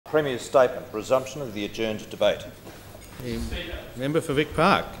Premier's statement. Resumption of the adjourned debate. Speaker. Member for Vic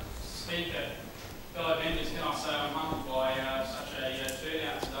Park. Speaker, fellow members, can I say I'm humbled by such a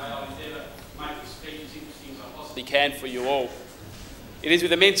turnout today. I'll endeavour to make the speech as interesting as I possibly can for you all. It is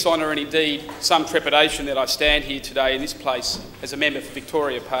with immense honour and indeed some trepidation that I stand here today in this place as a member for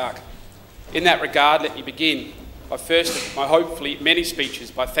Victoria Park. In that regard, let me begin by first of my hopefully many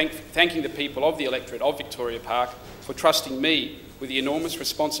speeches by thanking the people of the electorate of Victoria Park for trusting me with the enormous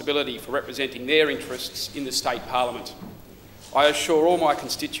responsibility for representing their interests in the State Parliament. I assure all my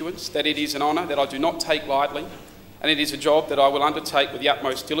constituents that it is an honour that I do not take lightly, and it is a job that I will undertake with the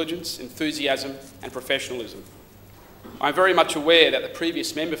utmost diligence, enthusiasm and professionalism. I am very much aware that the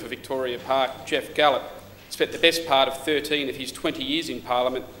previous member for Victoria Park, Jeff Gallop, spent the best part of 13 of his 20 years in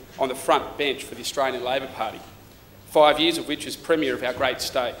Parliament on the front bench for the Australian Labor Party, 5 years of which as Premier of our great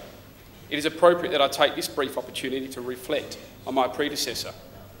state. It is appropriate that I take this brief opportunity to reflect on my predecessor.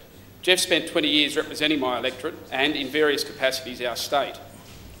 Jeff spent 20 years representing my electorate and, in various capacities, our state.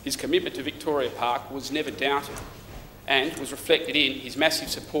 His commitment to Victoria Park was never doubted and was reflected in his massive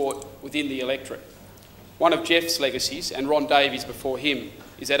support within the electorate. One of Jeff's legacies, and Ron Davies before him,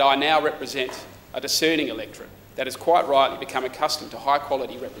 is that I now represent a discerning electorate that has quite rightly become accustomed to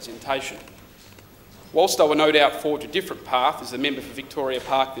high-quality representation. Whilst I will no doubt forge a different path as the member for Victoria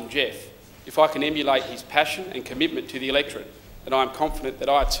Park than Jeff, if I can emulate his passion and commitment to the electorate, then I am confident that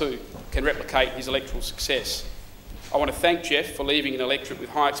I too can replicate his electoral success. I want to thank Jeff for leaving an electorate with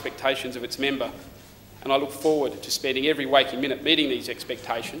high expectations of its member, and I look forward to spending every waking minute meeting these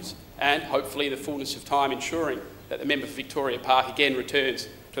expectations and, hopefully in the fullness of time, ensuring that the member for Victoria Park again returns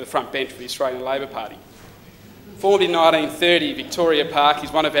to the front bench for the Australian Labor Party. Formed in 1930, Victoria Park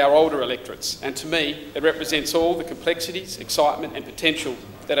is one of our older electorates, and to me it represents all the complexities, excitement and potential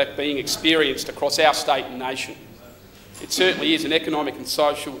that are being experienced across our state and nation. It certainly is an economic and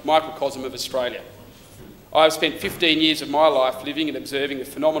social microcosm of Australia. I have spent 15 years of my life living and observing the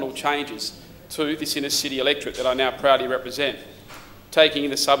phenomenal changes to this inner city electorate that I now proudly represent, taking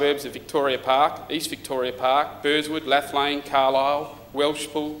in the suburbs of Victoria Park, East Victoria Park, Burswood, Lathlane, Carlisle,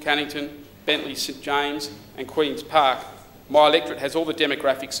 Welshpool, Cannington, Bentley, St James and Queen's Park. My electorate has all the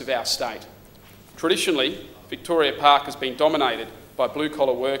demographics of our state. Traditionally, Victoria Park has been dominated by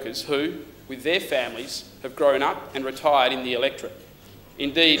blue-collar workers who, with their families, have grown up and retired in the electorate.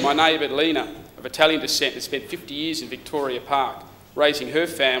 Indeed, my neighbour Lena, of Italian descent, has spent 50 years in Victoria Park, raising her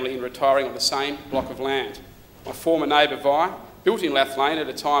family and retiring on the same block of land. My former neighbour Vi built in Lathlane at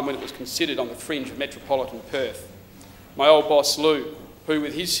a time when it was considered on the fringe of metropolitan Perth. My old boss Lou, who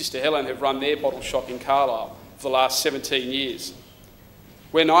with his sister Helen have run their bottle shop in Carlisle for the last 17 years.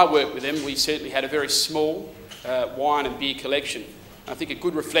 When I worked with them, we certainly had a very small wine and beer collection. I think a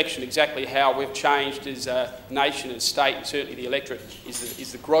good reflection exactly how we've changed as a nation and state, and certainly the electorate,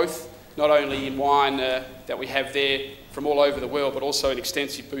 is the growth, not only in wine that we have there from all over the world, but also an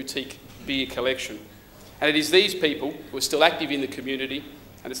extensive boutique beer collection. And it is these people who are still active in the community,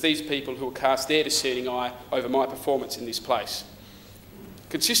 and it's these people who will cast their discerning eye over my performance in this place.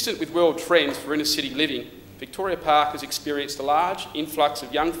 Consistent with world trends for inner city living, Victoria Park has experienced a large influx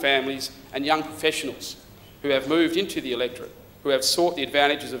of young families and young professionals who have moved into the electorate, who have sought the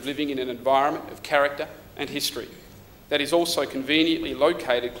advantages of living in an environment of character and history that is also conveniently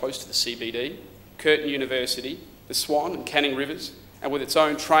located close to the CBD, Curtin University, the Swan and Canning Rivers, and with its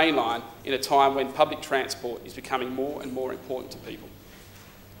own train line in a time when public transport is becoming more and more important to people.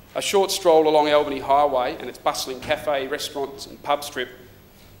 A short stroll along Albany Highway and its bustling cafe, restaurants and pub strip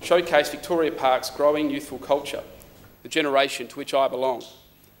showcase Victoria Park's growing youthful culture, the generation to which I belong,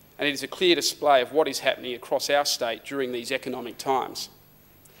 and it is a clear display of what is happening across our state during these economic times.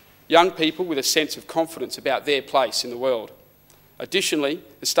 Young people with a sense of confidence about their place in the world. Additionally,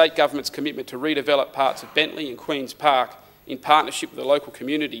 the state government's commitment to redevelop parts of Bentley and Queen's Park in partnership with the local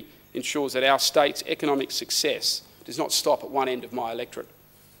community ensures that our state's economic success does not stop at one end of my electorate.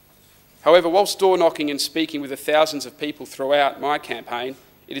 However, whilst door knocking and speaking with the thousands of people throughout my campaign,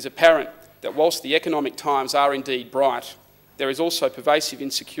 it is apparent that whilst the economic times are indeed bright, there is also pervasive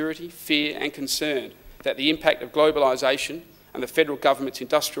insecurity, fear and concern that the impact of globalisation and the federal government's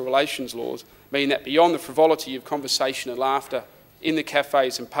industrial relations laws mean that beyond the frivolity of conversation and laughter in the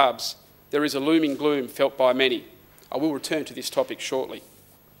cafes and pubs, there is a looming gloom felt by many. I will return to this topic shortly.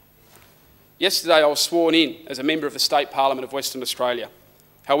 Yesterday I was sworn in as a member of the State Parliament of Western Australia.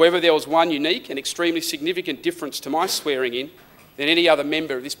 However, there was one unique and extremely significant difference to my swearing in than any other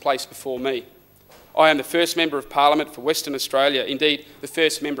member of this place before me. I am the first Member of Parliament for Western Australia, indeed the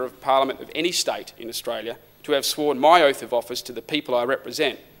first Member of Parliament of any state in Australia, to have sworn my oath of office to the people I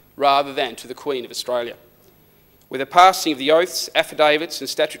represent, rather than to the Queen of Australia. With the passing of the Oaths, Affidavits and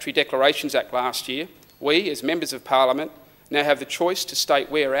Statutory Declarations Act last year, we, as members of Parliament, now have the choice to state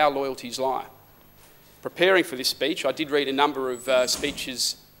where our loyalties lie. Preparing for this speech, I did read a number of first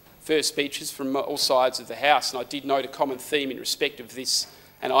speeches from all sides of the House, and I did note a common theme in respect of this,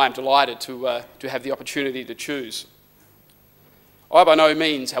 and I am delighted to have the opportunity to choose. I by no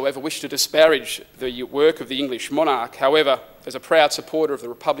means, however, wish to disparage the work of the English monarch. However, as a proud supporter of the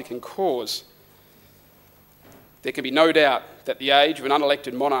Republican cause, there can be no doubt that the age of an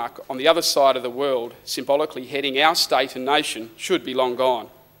unelected monarch on the other side of the world, symbolically heading our state and nation, should be long gone.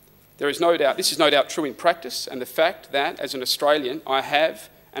 This is no doubt true in practice, and the fact that, as an Australian, I have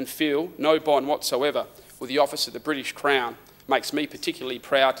and feel no bond whatsoever with the office of the British Crown makes me particularly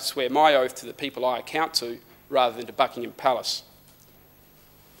proud to swear my oath to the people I account to, rather than to Buckingham Palace.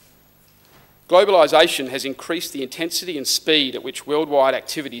 Globalisation has increased the intensity and speed at which worldwide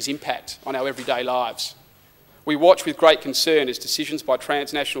activities impact on our everyday lives. We watch with great concern as decisions by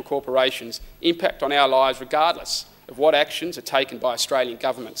transnational corporations impact on our lives regardless of what actions are taken by Australian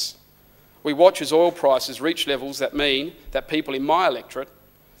governments. We watch as oil prices reach levels that mean that people in my electorate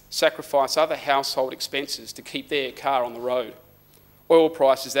sacrifice other household expenses to keep their car on the road. Oil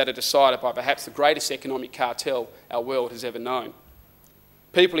prices that are decided by perhaps the greatest economic cartel our world has ever known.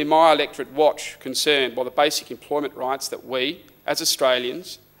 People in my electorate watch concerned by the basic employment rights that we, as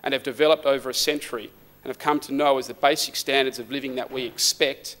Australians, and have developed over a century, and have come to know as the basic standards of living that we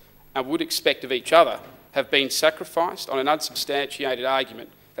expect and would expect of each other, have been sacrificed on an unsubstantiated argument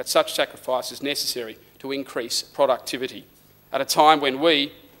that such sacrifice is necessary to increase productivity, at a time when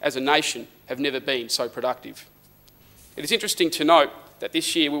we, as a nation, have never been so productive. It is interesting to note that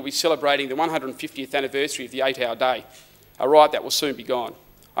this year we'll be celebrating the 150th anniversary of the 8-hour day, a right that will soon be gone.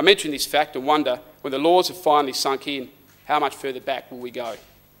 I mention this fact and wonder, when the laws have finally sunk in, how much further back will we go?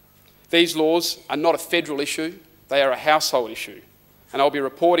 These laws are not a federal issue, they are a household issue, and I'll be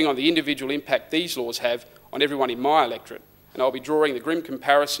reporting on the individual impact these laws have on everyone in my electorate, and I'll be drawing the grim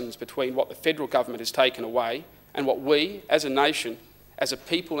comparisons between what the federal government has taken away and what we, as a nation, as a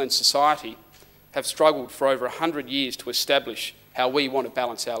people and society, have struggled for over 100 years to establish how we want to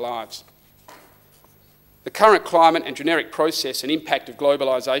balance our lives. The current climate and generic process and impact of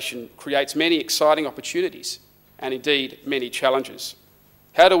globalisation creates many exciting opportunities and indeed many challenges.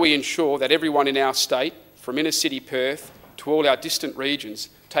 How do we ensure that everyone in our state, from inner city Perth to all our distant regions,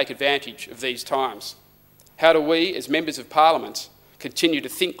 take advantage of these times? How do we, as members of Parliament, continue to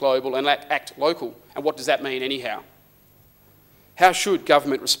think global and act local? And what does that mean anyhow? How should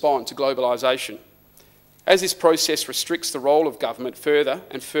government respond to globalisation? As this process restricts the role of government further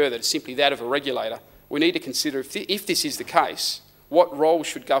and further to simply that of a regulator, we need to consider, if this is the case, what role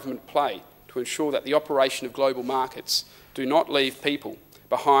should government play to ensure that the operation of global markets do not leave people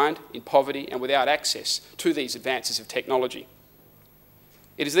behind in poverty and without access to these advances of technology.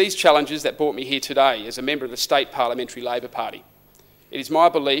 It is these challenges that brought me here today as a member of the State Parliamentary Labor Party. It is my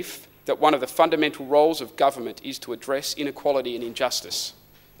belief that one of the fundamental roles of government is to address inequality and injustice.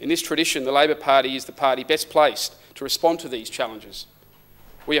 In this tradition, the Labor Party is the party best placed to respond to these challenges.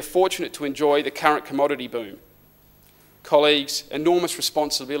 We are fortunate to enjoy the current commodity boom. Colleagues, enormous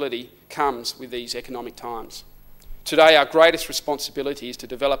responsibility comes with these economic times. Today, our greatest responsibility is to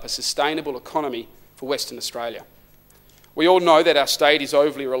develop a sustainable economy for Western Australia. We all know that our state is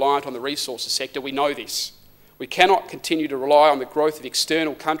overly reliant on the resources sector. We know this. We cannot continue to rely on the growth of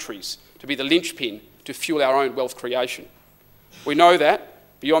external countries to be the linchpin to fuel our own wealth creation. We know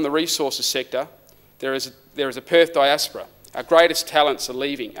that, beyond the resources sector, there is a Perth diaspora. Our greatest talents are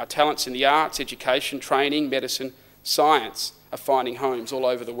leaving. Our talents in the arts, education, training, medicine, science are finding homes all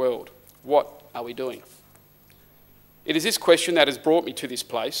over the world. What are we doing? It is this question that has brought me to this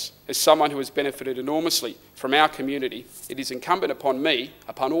place. As someone who has benefited enormously from our community, it is incumbent upon me,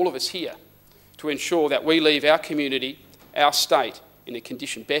 upon all of us here, to ensure that we leave our community, our state, in a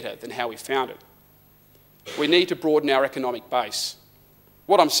condition better than how we found it. We need to broaden our economic base.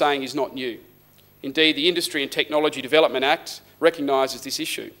 What I'm saying is not new. Indeed, the Industry and Technology Development Act recognises this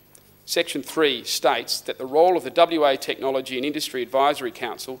issue. Section 3 states that the role of the WA Technology and Industry Advisory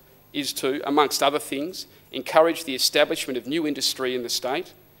Council is to, amongst other things, encourage the establishment of new industry in the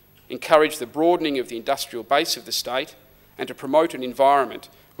state, encourage the broadening of the industrial base of the state, and to promote an environment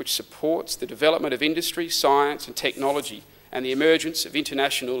which supports the development of industry, science and technology and the emergence of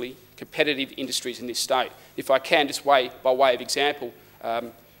internationally competitive industries in this state. If I can, just by way of example,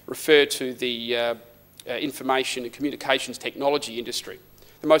 refer to the information and communications technology industry.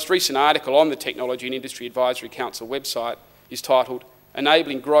 The most recent article on the Technology and Industry Advisory Council website is titled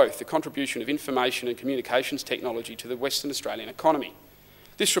 "Enabling Growth, the Contribution of Information and Communications Technology to the Western Australian Economy."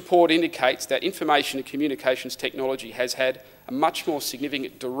 This report indicates that information and communications technology has had a much more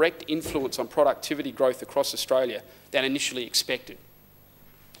significant direct influence on productivity growth across Australia than initially expected.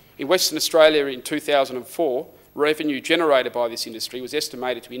 In Western Australia in 2004, revenue generated by this industry was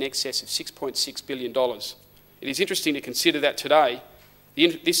estimated to be in excess of $6.6 billion. It is interesting to consider that today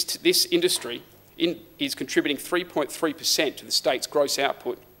this industry is contributing 3.3% to the state's gross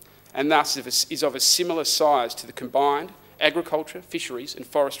output, and thus is of a similar size to the combined agriculture, fisheries and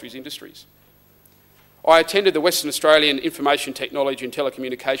forestry industries. I attended the Western Australian Information Technology and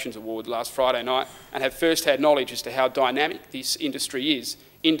Telecommunications Award last Friday night and have first-hand knowledge as to how dynamic this industry is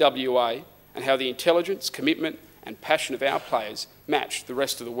in WA and how the intelligence, commitment and passion of our players match the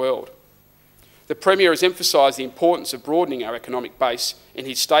rest of the world. The Premier has emphasised the importance of broadening our economic base in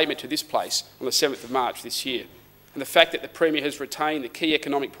his statement to this place on the 7th of March this year, and the fact that the Premier has retained the key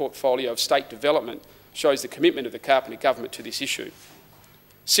economic portfolio of state development shows the commitment of the Carpenter government to this issue.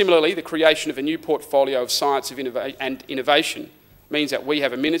 Similarly, the creation of a new portfolio of science and innovation means that we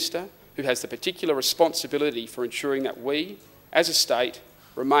have a minister who has the particular responsibility for ensuring that we, as a state,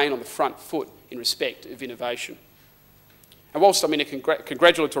 remain on the front foot in respect of innovation. And whilst I'm in a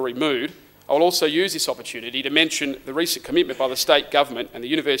congratulatory mood, I will also use this opportunity to mention the recent commitment by the state government and the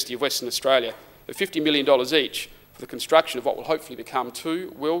University of Western Australia of $50 million each for the construction of what will hopefully become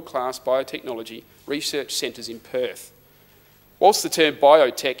 2 world-class biotechnology research centres in Perth. Whilst the term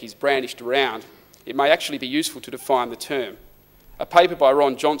biotech is brandished around, it may actually be useful to define the term. A paper by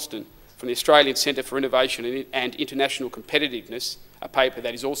Ron Johnston from the Australian Centre for Innovation and International Competitiveness, a paper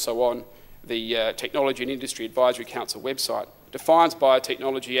that is also on the Technology and Industry Advisory Council website, defines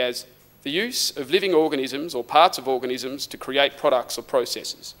biotechnology as the use of living organisms or parts of organisms to create products or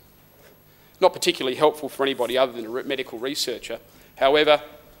processes. Not particularly helpful for anybody other than a medical researcher. However,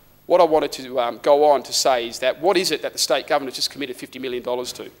 what I wanted to go on to say is that what is it that the state government has just committed $50 million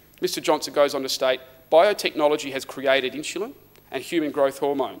to? Mr Johnson goes on to state, biotechnology has created insulin and human growth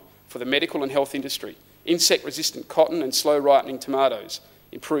hormone for the medical and health industry, insect-resistant cotton and slow-ripening tomatoes,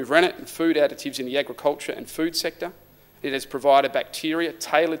 improved rennet and food additives in the agriculture and food sector. It has provided bacteria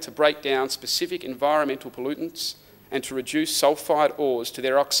tailored to break down specific environmental pollutants and to reduce sulphide ores to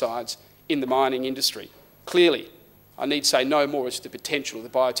their oxides in the mining industry. Clearly, I need say no more as to the potential of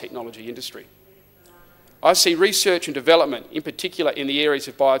the biotechnology industry. I see research and development, in particular in the areas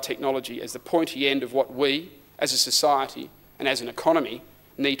of biotechnology, as the pointy end of what we, as a society and as an economy,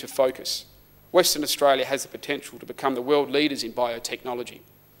 need to focus. Western Australia has the potential to become the world leaders in biotechnology.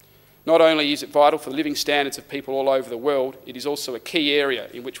 Not only is it vital for the living standards of people all over the world, it is also a key area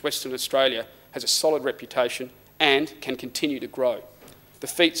in which Western Australia has a solid reputation and can continue to grow. The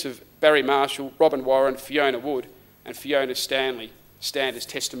feats of Barry Marshall, Robin Warren, Fiona Wood and Fiona Stanley stand as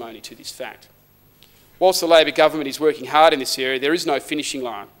testimony to this fact. Whilst the Labor government is working hard in this area, there is no finishing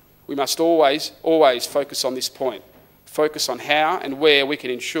line. We must always focus on this point. Focus on how and where we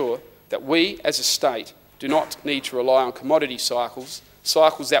can ensure that we, as a state, do not need to rely on commodity cycles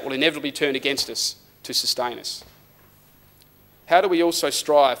that will inevitably turn against us to sustain us. How do we also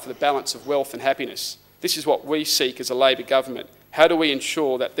strive for the balance of wealth and happiness? This is what we seek as a Labor government. How do we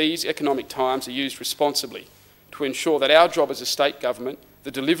ensure that these economic times are used responsibly to ensure that our job as a state government,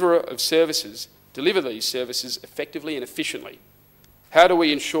 the deliverer of services, deliver these services effectively and efficiently? How do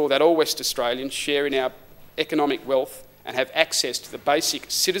we ensure that all West Australians share in our economic wealth and have access to the basic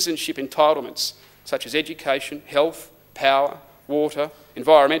citizenship entitlements such as education, health, power, water,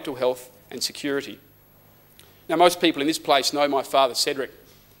 environmental health and security? Now, most people in this place know my father, Cedric.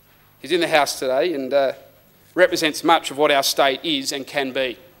 He's in the House today and represents much of what our state is and can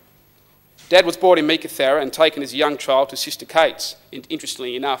be. Dad was born in Meekatharra and taken as a young child to Sister Kate's,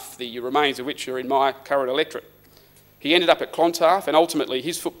 interestingly enough, the remains of which are in my current electorate. He ended up at Clontarf and ultimately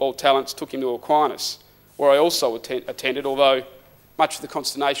his football talents took him to Aquinas, where I also attended, although much of the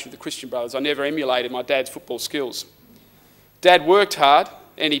consternation of the Christian brothers, I never emulated my dad's football skills. Dad worked hard.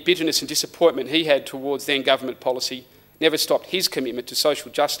 Any bitterness and disappointment he had towards then government policy never stopped his commitment to social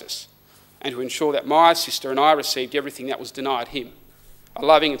justice and to ensure that my sister and I received everything that was denied him, a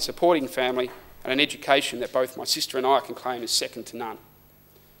loving and supporting family and an education that both my sister and I can claim is second to none.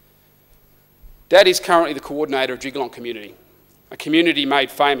 Dad is currently the coordinator of Jigalong Community, a community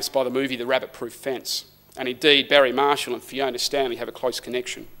made famous by the movie The Rabbit-Proof Fence, and indeed Barry Marshall and Fiona Stanley have a close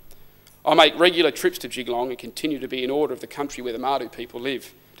connection. I make regular trips to Jigalong and continue to be in order of the country where the Mardu people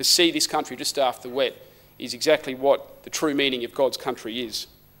live. To see this country just after the wet is exactly what the true meaning of God's country is.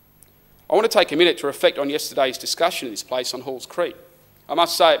 I want to take a minute to reflect on yesterday's discussion in this place on Halls Creek. I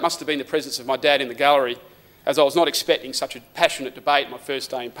must say it must have been the presence of my dad in the gallery, as I was not expecting such a passionate debate my first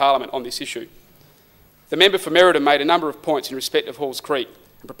day in Parliament on this issue. The member for Merredin made a number of points in respect of Halls Creek,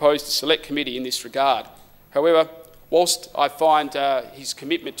 and proposed a select committee in this regard. However, whilst I find his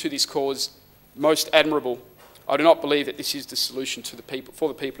commitment to this cause most admirable, I do not believe that this is the solution to for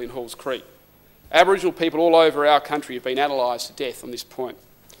the people in Halls Creek. Aboriginal people all over our country have been analysed to death on this point,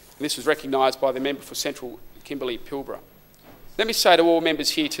 and this was recognised by the member for Central Kimberley-Pilbara. Let me say to all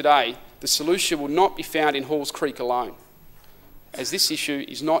members here today, the solution will not be found in Halls Creek alone, as this issue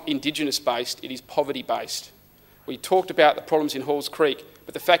is not Indigenous-based, it is poverty-based. We talked about the problems in Halls Creek,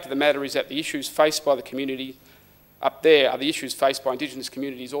 but the fact of the matter is that the issues faced by the community up there are the issues faced by Indigenous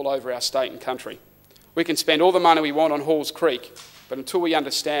communities all over our state and country. We can spend all the money we want on Halls Creek, but until we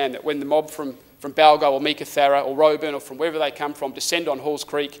understand that when the mob from Balgo or Meekatharra or Roebourne or from wherever they come from descend on Halls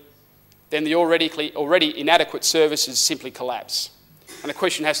Creek, then the already inadequate services simply collapse. And the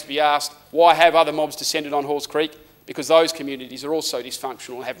question has to be asked, why have other mobs descended on Halls Creek? Because those communities are also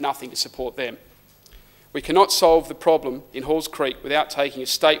dysfunctional and have nothing to support them. We cannot solve the problem in Halls Creek without taking a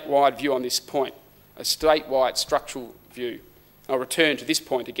statewide view on this point, a statewide structural view. I'll return to this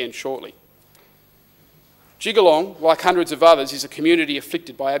point again shortly. Jigalong, like hundreds of others, is a community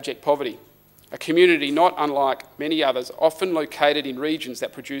afflicted by abject poverty, a community not unlike many others, often located in regions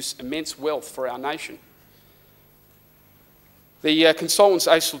that produce immense wealth for our nation. The consultants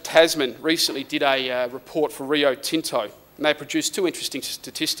ACL Tasman recently did a report for Rio Tinto, and they produced two interesting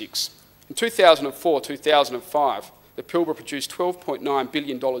statistics. In 2004-2005, the Pilbara produced $12.9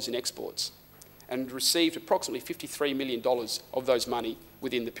 billion in exports and received approximately $53 million of those money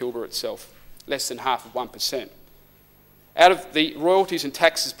within the Pilbara itself, less than half of 1%. Out of the royalties and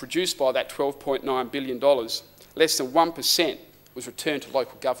taxes produced by that $12.9 billion, less than 1% was returned to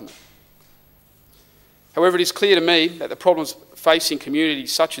local government. However, it is clear to me that the problems facing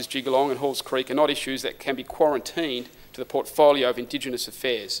communities such as Jigalong and Halls Creek are not issues that can be quarantined to the portfolio of Indigenous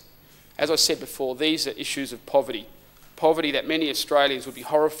affairs. As I said before, these are issues of poverty, poverty that many Australians would be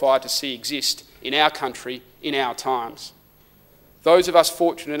horrified to see exist in our country in our times. Those of us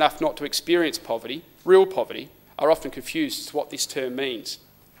fortunate enough not to experience poverty, real poverty, are often confused as to what this term means.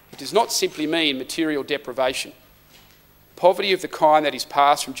 It does not simply mean material deprivation. Poverty of the kind that is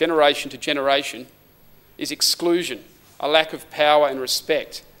passed from generation to generation is exclusion, a lack of power and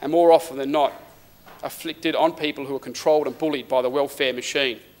respect, and more often than not, afflicted on people who are controlled and bullied by the welfare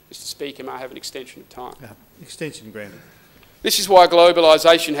machine. Mr. Speaker, may I have an extension of time? Extension granted. This is why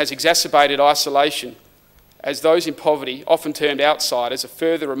globalisation has exacerbated isolation, as those in poverty, often termed outsiders, are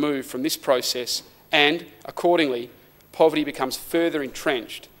further removed from this process, and, accordingly, poverty becomes further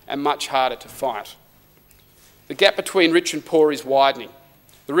entrenched and much harder to fight. The gap between rich and poor is widening.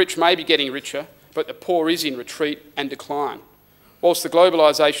 The rich may be getting richer, but the poor is in retreat and decline. Whilst the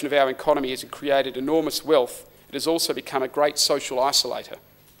globalisation of our economy has created enormous wealth, it has also become a great social isolator.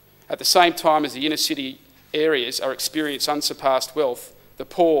 At the same time as the inner city areas are experiencing unsurpassed wealth, the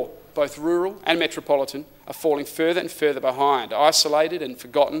poor, both rural and metropolitan, are falling further and further behind, isolated and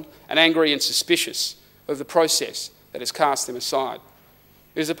forgotten and angry and suspicious of the process that has cast them aside.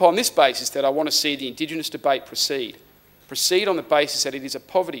 It is upon this basis that I want to see the Indigenous debate proceed. Proceed on the basis that it is a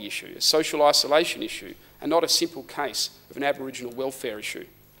poverty issue, a social isolation issue, and not a simple case of an Aboriginal welfare issue.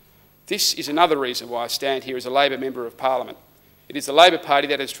 This is another reason why I stand here as a Labor Member of Parliament. It is the Labor Party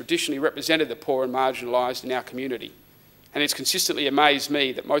that has traditionally represented the poor and marginalised in our community, and it's consistently amazed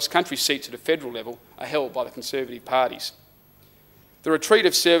me that most country seats at a federal level are held by the Conservative parties. The retreat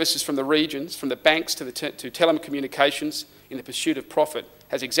of services from the regions, from the banks to telecommunications in the pursuit of profit,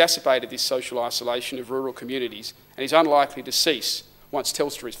 has exacerbated this social isolation of rural communities and is unlikely to cease once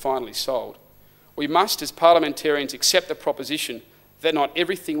Telstra is finally sold. We must, as parliamentarians, accept the proposition that not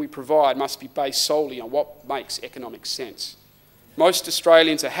everything we provide must be based solely on what makes economic sense. Most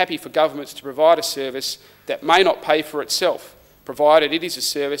Australians are happy for governments to provide a service that may not pay for itself, provided it is a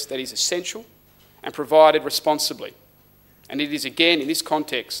service that is essential and provided responsibly. And it is again in this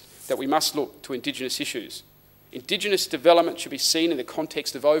context that we must look to Indigenous issues. Indigenous development should be seen in the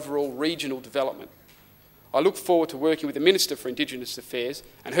context of overall regional development. I look forward to working with the Minister for Indigenous Affairs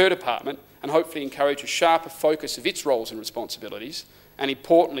and her department and hopefully encourage a sharper focus of its roles and responsibilities, and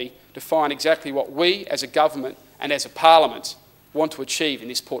importantly, define exactly what we as a government and as a parliament want to achieve in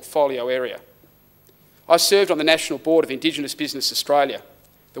this portfolio area. I served on the National Board of Indigenous Business Australia.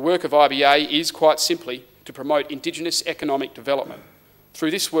 The work of IBA is, quite simply, to promote Indigenous economic development.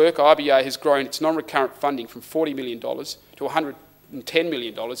 Through this work, IBA has grown its non-recurrent funding from $40 million to $110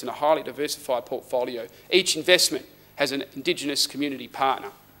 million in a highly diversified portfolio. Each investment has an Indigenous community partner.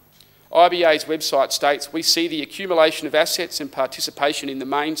 IBA's website states, "We see the accumulation of assets and participation in the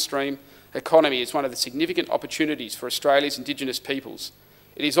mainstream economy as one of the significant opportunities for Australia's Indigenous peoples.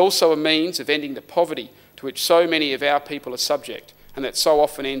 It is also a means of ending the poverty to which so many of our people are subject, and that so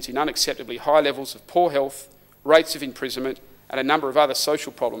often ends in unacceptably high levels of poor health, rates of imprisonment, and a number of other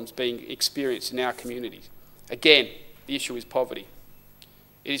social problems being experienced in our communities. Again, the issue is poverty.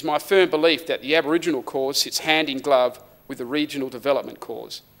 It is my firm belief that the Aboriginal cause sits hand in glove with the regional development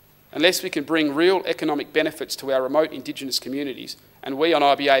cause. Unless we can bring real economic benefits to our remote Indigenous communities, and we on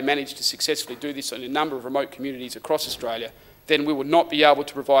IBA managed to successfully do this in a number of remote communities across Australia, then we would not be able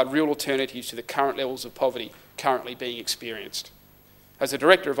to provide real alternatives to the current levels of poverty currently being experienced. As the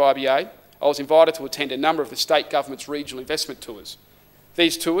Director of IBA, I was invited to attend a number of the state government's regional investment tours.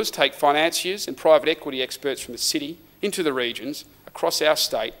 These tours take financiers and private equity experts from the city into the regions across our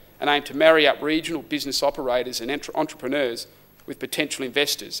state and aim to marry up regional business operators and entrepreneurs with potential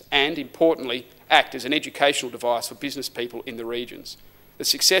investors and, importantly, act as an educational device for business people in the regions. The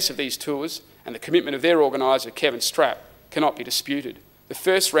success of these tours and the commitment of their organiser, Kevin Strapp, cannot be disputed. The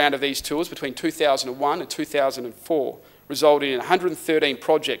first round of these tours between 2001 and 2004 resulted in 113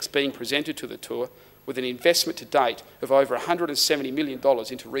 projects being presented to the tour with an investment to date of over $170 million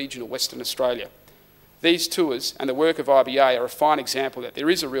into regional Western Australia. These tours and the work of IBA are a fine example that there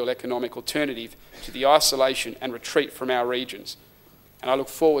is a real economic alternative to the isolation and retreat from our regions. And I look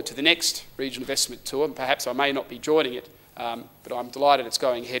forward to the next regional investment tour, and perhaps I may not be joining it, but I'm delighted it's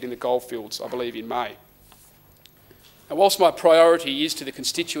going ahead in the Goldfields, I believe, in May. And whilst my priority is to the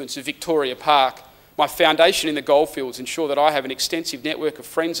constituents of Victoria Park, my foundation in the Goldfields ensure that I have an extensive network of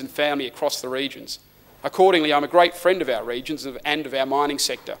friends and family across the regions. Accordingly, I'm a great friend of our regions and of our mining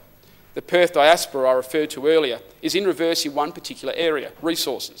sector. The Perth diaspora I referred to earlier is in reverse in one particular area,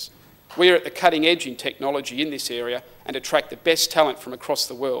 resources. We are at the cutting edge in technology in this area and attract the best talent from across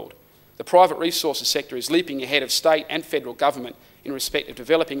the world. The private resources sector is leaping ahead of state and federal government in respect of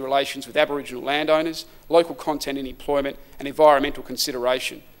developing relations with Aboriginal landowners, local content and employment and environmental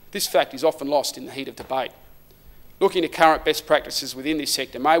consideration. This fact is often lost in the heat of debate. Looking at current best practices within this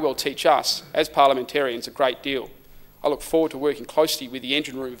sector may well teach us, as parliamentarians, a great deal. I look forward to working closely with the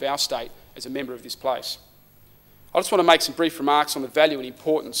engine room of our state as a member of this place. I just want to make some brief remarks on the value and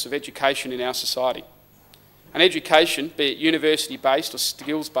importance of education in our society. And education, be it university-based or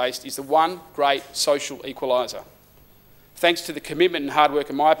skills-based, is the one great social equaliser. Thanks to the commitment and hard work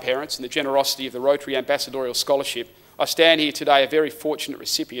of my parents and the generosity of the Rotary Ambassadorial Scholarship, I stand here today a very fortunate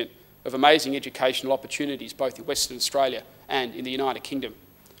recipient of amazing educational opportunities both in Western Australia and in the United Kingdom.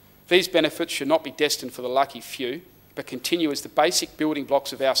 These benefits should not be destined for the lucky few, but continue as the basic building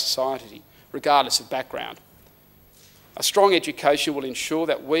blocks of our society, regardless of background. A strong education will ensure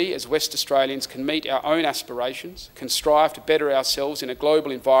that we as West Australians can meet our own aspirations, can strive to better ourselves in a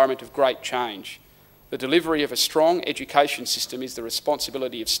global environment of great change. The delivery of a strong education system is the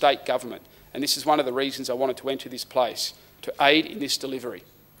responsibility of state government, and this is one of the reasons I wanted to enter this place, to aid in this delivery.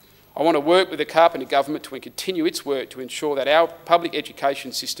 I want to work with the Carpenter government to continue its work to ensure that our public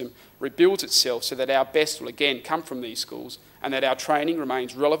education system rebuilds itself so that our best will again come from these schools and that our training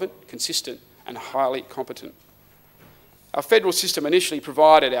remains relevant, consistent and highly competent. Our federal system initially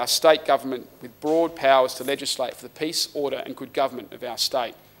provided our state government with broad powers to legislate for the peace, order and good government of our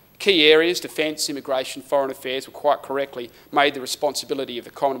state. Key areas, defence, immigration, foreign affairs, were quite correctly made the responsibility of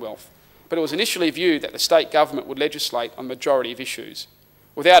the Commonwealth. But it was initially viewed that the state government would legislate on the majority of issues.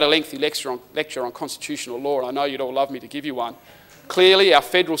 Without a lengthy lecture on constitutional law, and I know you'd all love me to give you one, clearly our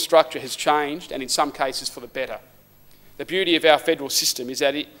federal structure has changed, and in some cases for the better. The beauty of our federal system is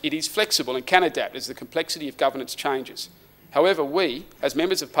that it is flexible and can adapt as the complexity of governance changes. However, we, as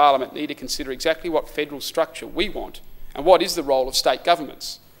members of Parliament, need to consider exactly what federal structure we want and what is the role of state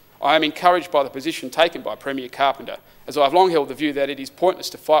governments. I am encouraged by the position taken by Premier Carpenter, as I have long held the view that it is pointless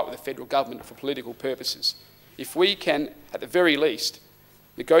to fight with the federal government for political purposes. If we can, at the very least,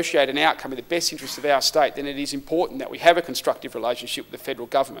 negotiate an outcome in the best interest of our state, then it is important that we have a constructive relationship with the federal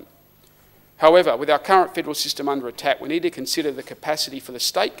government. However, with our current federal system under attack, we need to consider the capacity for the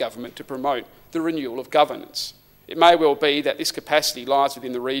state government to promote the renewal of governance. It may well be that this capacity lies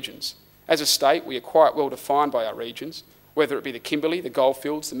within the regions. As a state, we are quite well defined by our regions, whether it be the Kimberley, the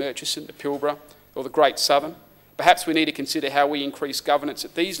Goldfields, the Murchison, the Pilbara or the Great Southern. Perhaps we need to consider how we increase governance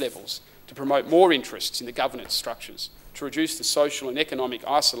at these levels to promote more interests in the governance structures, to reduce the social and economic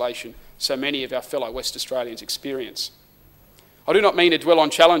isolation so many of our fellow West Australians experience. I do not mean to dwell on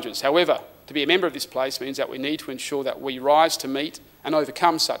challenges. However, to be a member of this place means that we need to ensure that we rise to meet and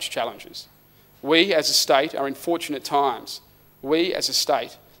overcome such challenges. We as a state are in fortunate times. We as a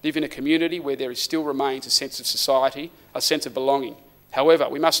state live in a community where there still remains a sense of society, a sense of belonging. However,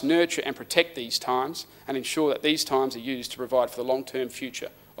 we must nurture and protect these times and ensure that these times are used to provide for the long-term future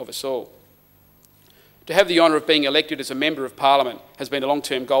of us all. To have the honour of being elected as a Member of Parliament has been a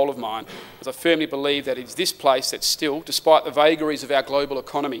long-term goal of mine, as I firmly believe that it is this place that still, despite the vagaries of our global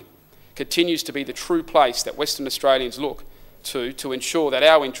economy, continues to be the true place that Western Australians look to ensure that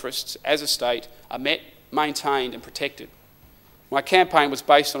our interests as a state are met, maintained and protected. My campaign was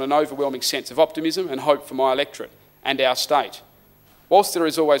based on an overwhelming sense of optimism and hope for my electorate and our state. Whilst there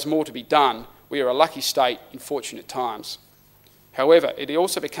is always more to be done, we are a lucky state in fortunate times. However, it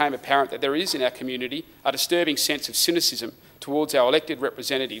also became apparent that there is in our community a disturbing sense of cynicism towards our elected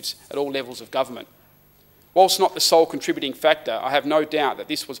representatives at all levels of government. Whilst not the sole contributing factor, I have no doubt that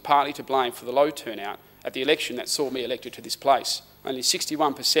this was partly to blame for the low turnout at the election that saw me elected to this place. Only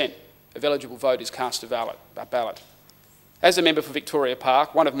 61% of eligible voters cast a ballot. As a member for Victoria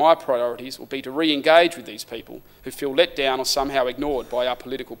Park, one of my priorities will be to re-engage with these people who feel let down or somehow ignored by our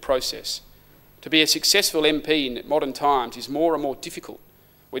political process. To be a successful MP in modern times is more and more difficult.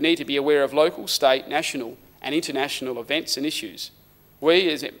 We need to be aware of local, state, national and international events and issues. We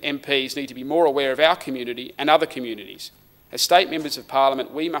as MPs need to be more aware of our community and other communities. As state members of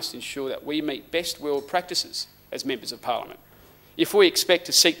Parliament, we must ensure that we meet best world practices as members of Parliament. If we expect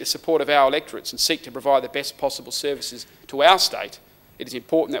to seek the support of our electorates and seek to provide the best possible services to our state, it is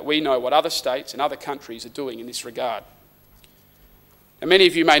important that we know what other states and other countries are doing in this regard. Now, many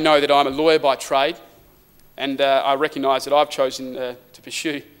of you may know that I'm a lawyer by trade, and I recognise that I've chosen to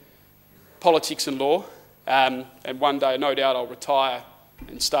pursue politics and law, and one day, no doubt, I'll retire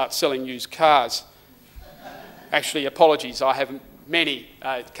and start selling used cars. Actually, apologies, I have many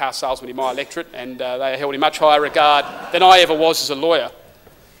car salesmen in my electorate, and they are held in much higher regard than I ever was as a lawyer.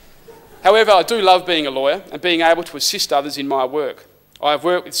 However, I do love being a lawyer and being able to assist others in my work. I have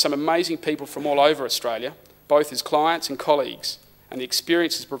worked with some amazing people from all over Australia, both as clients and colleagues, and the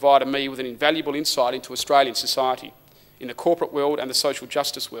experience has provided me with an invaluable insight into Australian society, in the corporate world and the social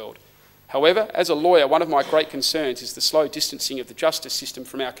justice world. However, as a lawyer, one of my great concerns is the slow distancing of the justice system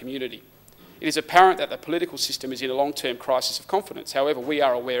from our community. It is apparent that the political system is in a long-term crisis of confidence. However, we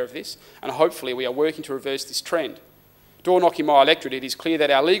are aware of this, and hopefully we are working to reverse this trend. Door-knocking my electorate, it is clear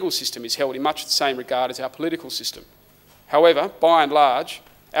that our legal system is held in much the same regard as our political system. However, by and large,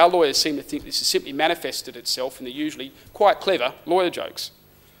 our lawyers seem to think this has simply manifested itself in the usually quite clever lawyer jokes.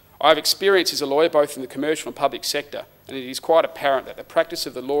 I have experience as a lawyer both in the commercial and public sector, and it is quite apparent that the practice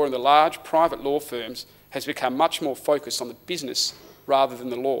of the law in the large private law firms has become much more focused on the business rather than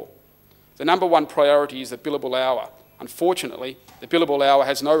the law. The number one priority is the billable hour. Unfortunately, the billable hour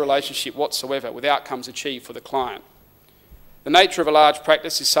has no relationship whatsoever with outcomes achieved for the client. The nature of a large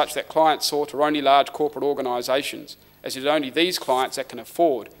practice is such that clients sought are only large corporate organisations, as it is only these clients that can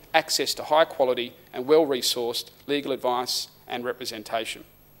afford access to high quality and well-resourced legal advice and representation.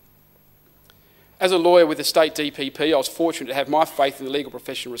 As a lawyer with the state DPP, I was fortunate to have my faith in the legal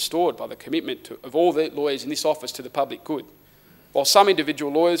profession restored by the commitment of all the lawyers in this office to the public good. While some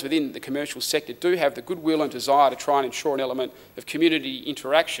individual lawyers within the commercial sector do have the goodwill and desire to try and ensure an element of community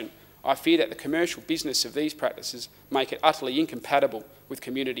interaction, I fear that the commercial business of these practices make it utterly incompatible with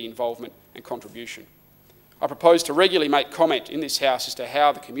community involvement and contribution. I propose to regularly make comment in this House as to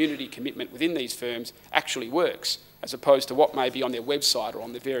how the community commitment within these firms actually works, as opposed to what may be on their website or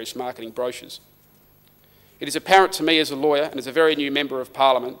on their various marketing brochures. It is apparent to me as a lawyer and as a very new Member of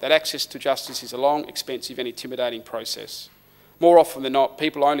Parliament that access to justice is a long, expensive and intimidating process. More often than not,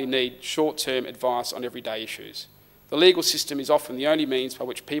 people only need short-term advice on everyday issues. The legal system is often the only means by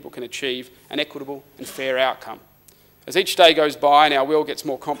which people can achieve an equitable and fair outcome. As each day goes by and our world gets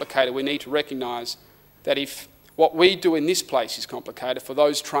more complicated, we need to recognise that if what we do in this place is complicated for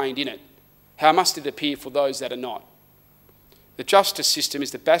those trained in it, how must it appear for those that are not? The justice system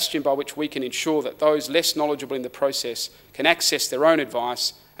is the bastion by which we can ensure that those less knowledgeable in the process can access their own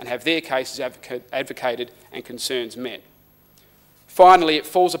advice and have their cases advocated and concerns met. Finally, it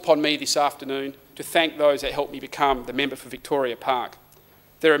falls upon me this afternoon to thank those that helped me become the Member for Victoria Park.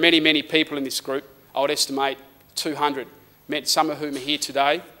 There are many, many people in this group. I would estimate 200, some of whom are here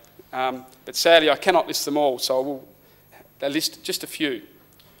today. But sadly, I cannot list them all, so I will list just a few.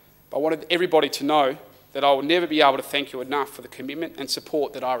 But I wanted everybody to know that I will never be able to thank you enough for the commitment and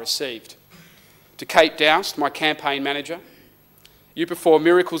support that I received. To Kate Doust, my campaign manager, you perform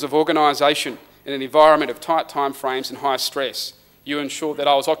miracles of organisation in an environment of tight time frames and high stress. You ensured that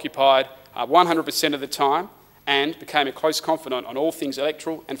I was occupied 100% of the time and became a close confidant on all things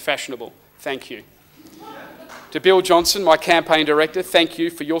electoral and fashionable. Thank you. To Bill Johnson, my campaign director, thank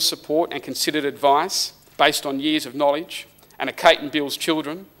you for your support and considered advice based on years of knowledge. And to Kate and Bill's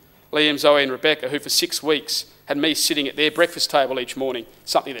children, Liam, Zoe and Rebecca, who for 6 weeks had me sitting at their breakfast table each morning,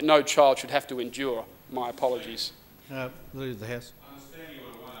 something that no child should have to endure. My apologies. Leader of the House. Understanding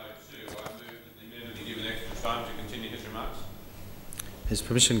order 102, I move that the member be given time to continue his remarks. Is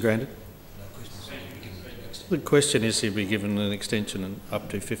permission granted? The question is he'll be given an extension up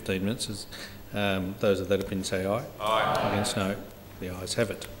to 15 minutes. Those of that opinion say aye. Aye. Against no. The ayes have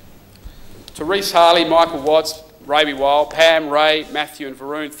it. To Reece Harley, Michael Watts, Raby Weil, Pam, Ray, Matthew and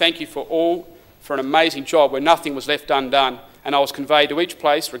Varun, thank you for an amazing job where nothing was left undone and I was conveyed to each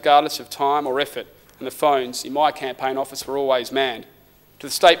place regardless of time or effort, and the phones in my campaign office were always manned. To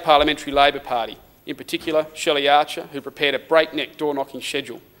the State Parliamentary Labor Party, in particular Shelley Archer, who prepared a breakneck door-knocking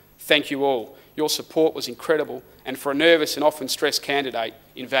schedule, thank you all. Your support was incredible and for a nervous and often stressed candidate,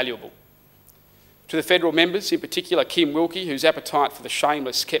 invaluable. To the federal members, in particular Kim Wilkie, whose appetite for the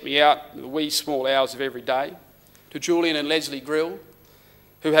shameless kept me out in the wee small hours of every day. To Julian and Leslie Grill,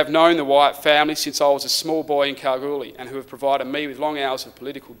 who have known the Wyatt family since I was a small boy in Kalgoorlie and who have provided me with long hours of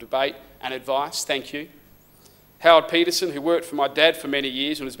political debate and advice, thank you. Howard Peterson, who worked for my dad for many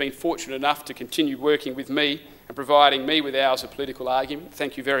years and has been fortunate enough to continue working with me and providing me with hours of political argument,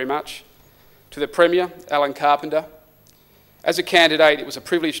 thank you very much. To the Premier, Alan Carpenter. As a candidate, it was a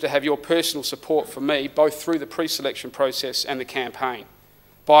privilege to have your personal support for me, both through the pre-selection process and the campaign.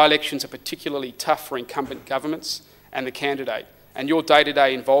 By-elections are particularly tough for incumbent governments and the candidate, and your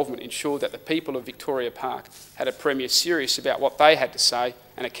day-to-day involvement ensured that the people of Victoria Park had a Premier serious about what they had to say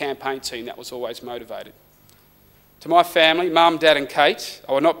and a campaign team that was always motivated. To my family, Mum, Dad and Kate,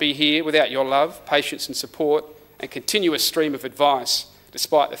 I would not be here without your love, patience and support and continuous stream of advice,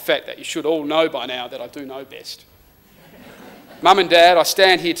 despite the fact that you should all know by now that I do know best. Mum and Dad, I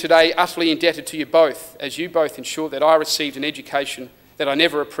stand here today utterly indebted to you both, as you both ensured that I received an education that I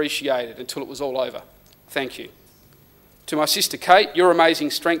never appreciated until it was all over. Thank you. To my sister Kate, your amazing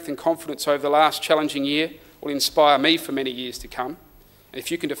strength and confidence over the last challenging year will inspire me for many years to come. And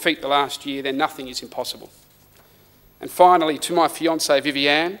if you can defeat the last year, then nothing is impossible. And finally, to my fiancée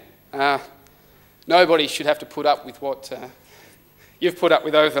Vivienne, nobody should have to put up with what you've put up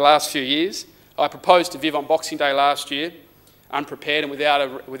with over the last few years. I proposed to Viv on Boxing Day last year, unprepared and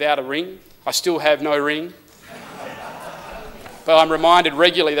without a ring. I still have no ring. But I'm reminded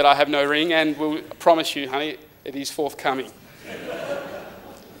regularly that I have no ring, and will promise you, honey, it is forthcoming.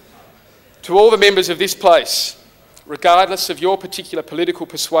 To all the members of this place, regardless of your particular political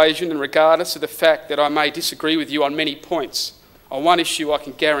persuasion and regardless of the fact that I may disagree with you on many points, on one issue I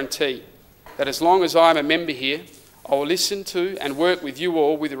can guarantee that as long as I'm a member here, I will listen to and work with you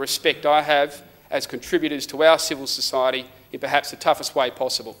all with the respect I have as contributors to our civil society in perhaps the toughest way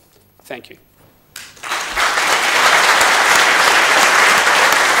possible. Thank you.